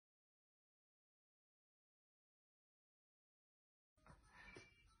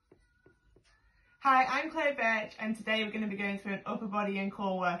Hi, I'm Chloe Birch and today we're going to be going through an upper body and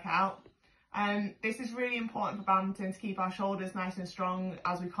core workout. This is really important for badminton to keep our shoulders nice and strong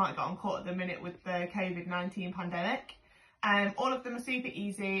as we can't get on court at the minute with the COVID-19 pandemic. All of them are super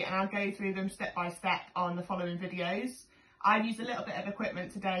easy and I'll go through them step by step on the following videos. I've used a little bit of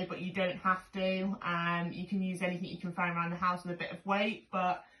equipment today, but you don't have to. You can use anything you can find around the house with a bit of weight,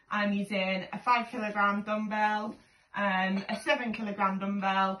 but I'm using a 5 kilogram dumbbell, a 7 kilogram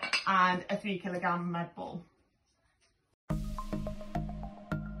dumbbell and a 3 kilogram med ball.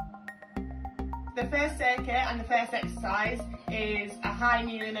 The first circuit and the first exercise is a high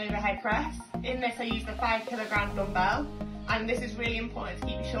kneeling overhead press. In this I use the 5 kilogram dumbbell, and this is really important to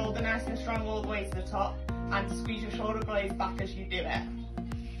keep your shoulder nice and strong all the way to the top and to squeeze your shoulder blades back as you do it.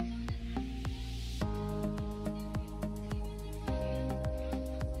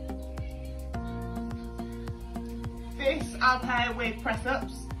 This I'll pair with press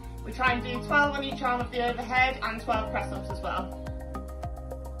ups. We try and do 12 on each arm of the overhead and 12 press ups as well.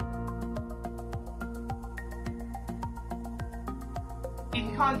 If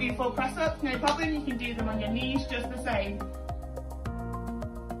you can't do full press ups, no problem, you can do them on your knees just the same.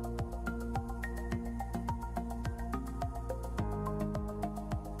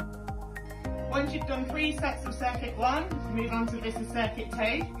 Once you've done 3 sets of circuit 1, move on to this is circuit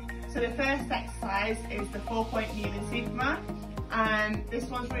 2. So the first exercise is the 4-point kneeling Superman, and this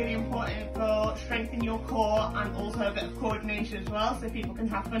one's really important for strengthening your core and also a bit of coordination as well, so people can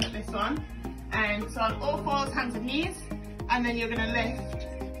have fun at this one. So on all fours, hands and knees, and then you're going to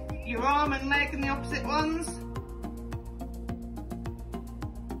lift your arm and leg in the opposite ones.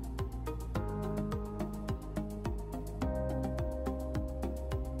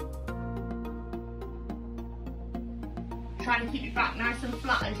 Try and keep your back nice and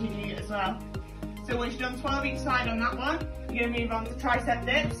flat as you do it as well. So once you've done 12 each side on that one, you're going to move on to tricep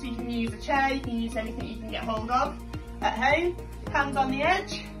dips. So you can use a chair, you can use anything you can get hold of at home. Hands on the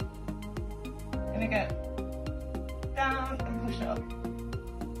edge. Gonna go down and push up.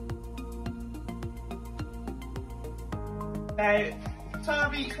 So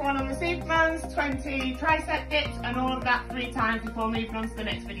 12 each one on the Supermans, 20 tricep dips, and all of that 3 times before moving on to the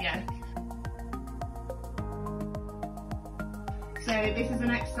next video. So this is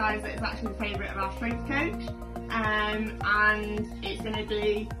an exercise that is actually the favourite of our strength coach, and it's going to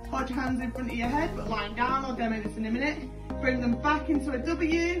be hold your hands in front of your head but lying down. I'll demo this in a minute. Bring them back into a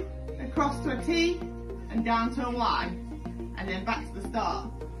W, across to a T and down to a Y, and then back to the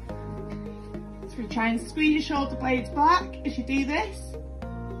start. So we try and squeeze your shoulder blades back as you do this,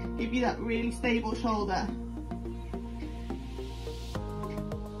 give you that really stable shoulder.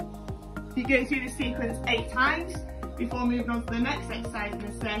 You go through this sequence 8 times before moving on to the next exercise in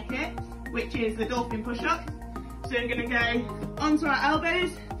the circuit, which is the dolphin push-up. So we're going to go onto our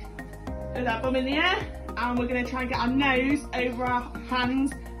elbows with our bum in the air, and we're going to try and get our nose over our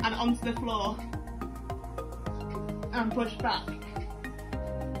hands and onto the floor and push back.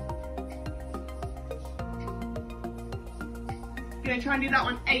 You're going to try and do that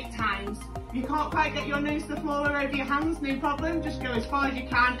one 8 times. If you can't quite get your nose to the floor or over your hands, no problem, just go as far as you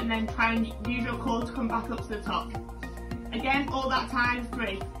can and then try and use your core to come back up to the top. Again, all that time,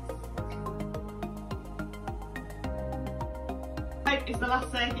 3. It's the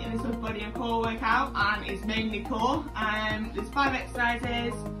last circuit in this upper body and core workout, and it's mainly core. There's 5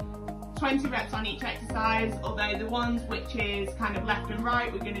 exercises, 20 reps on each exercise, although the ones which is kind of left and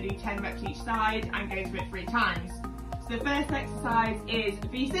right, we're going to do 10 reps each side and go through it 3 times. So the first exercise is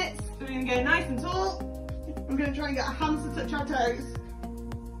V-sits. So we're going to go nice and tall. We're going to try and get our hands to touch our toes.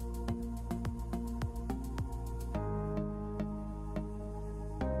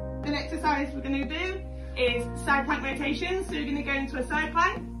 The next exercise we're going to do is side plank rotation. So we're going to go into a side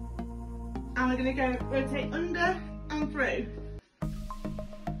plank and we're going to go rotate under and through.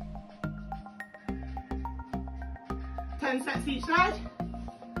 10 sets each side.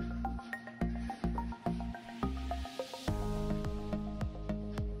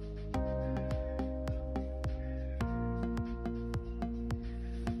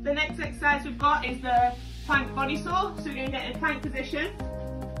 The next exercise we've got is the plank body saw. So we're going to get in a plank position,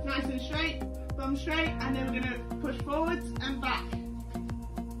 nice and straight, bum straight, and then we're going to push forwards and back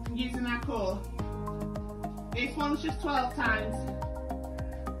using our core. This one's just 12 times.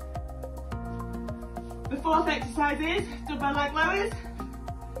 The 4th exercise is dumbbell leg lowers.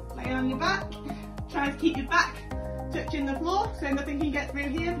 Lay on your back. Try to keep your back touching the floor so nothing can get through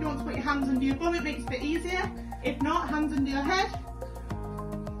here. If you want to put your hands under your bum, it makes it a bit easier. If not, hands under your head.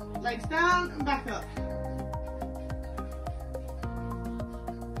 Legs down and back up.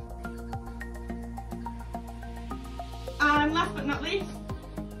 And last but not least,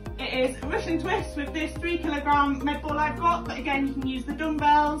 it it is a Russian twist with this 3 kilogram med ball I've got, but again you can use the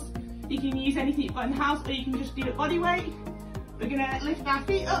dumbbells, you can use anything you've got in the house, or you can just do it body weight. We're going to lift our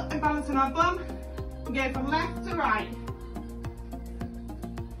feet up and balance on our bum and go from left to right.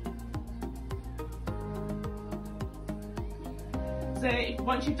 So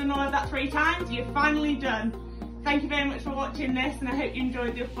once you've done all of that 3 times, you're finally done. Thank you very much for watching this, and I hope you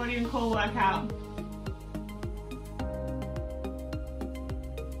enjoyed the upper body and core workout.